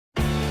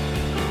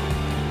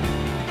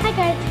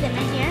Hi guys, it's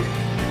Emma here,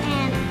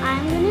 and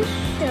I'm gonna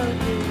show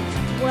you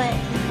what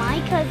my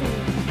cousin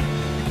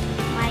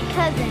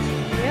in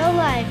real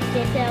life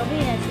did to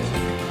LPS.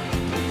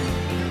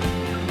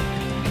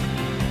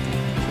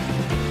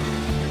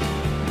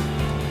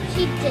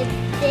 She did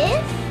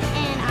this,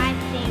 and I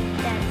think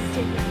that's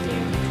super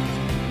cute.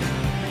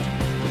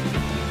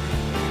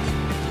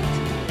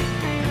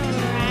 Turn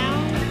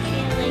around, she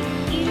had like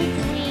huge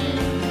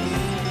wings.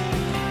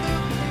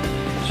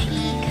 She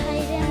cut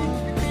him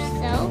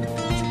herself.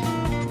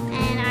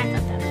 And I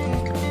thought that was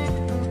really cool.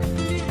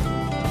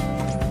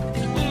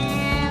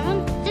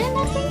 And then I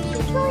think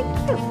she's really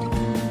cute.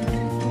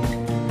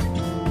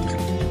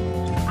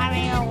 I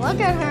mean, look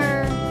at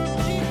her.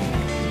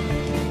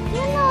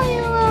 You know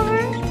you love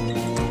her.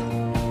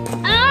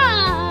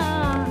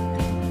 Ah!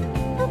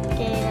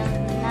 Okay,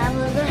 that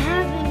was what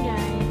happened,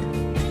 guys.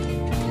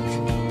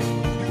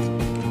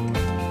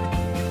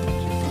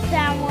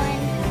 That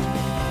one.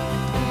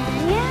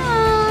 And yeah.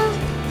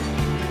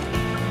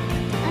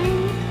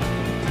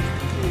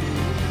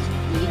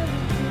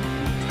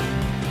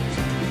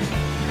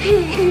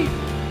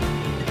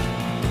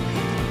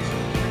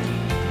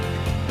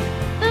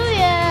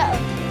 Booyah!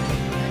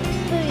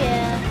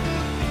 Booyah!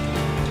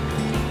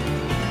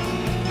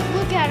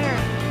 Look at her.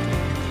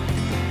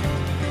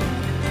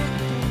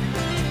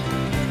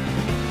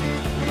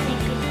 I think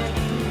she's like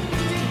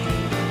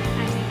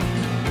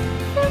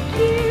so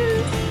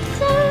cute,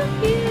 so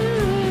cute.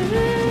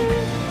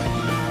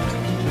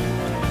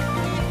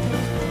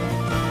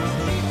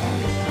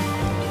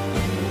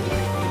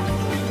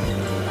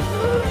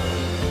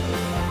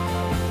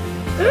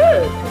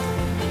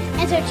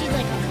 And so she's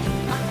like,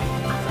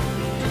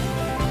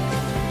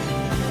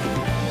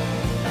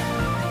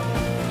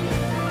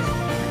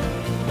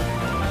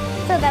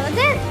 so that was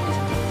it.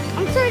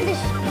 I'm sorry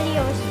this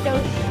video was so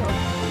short.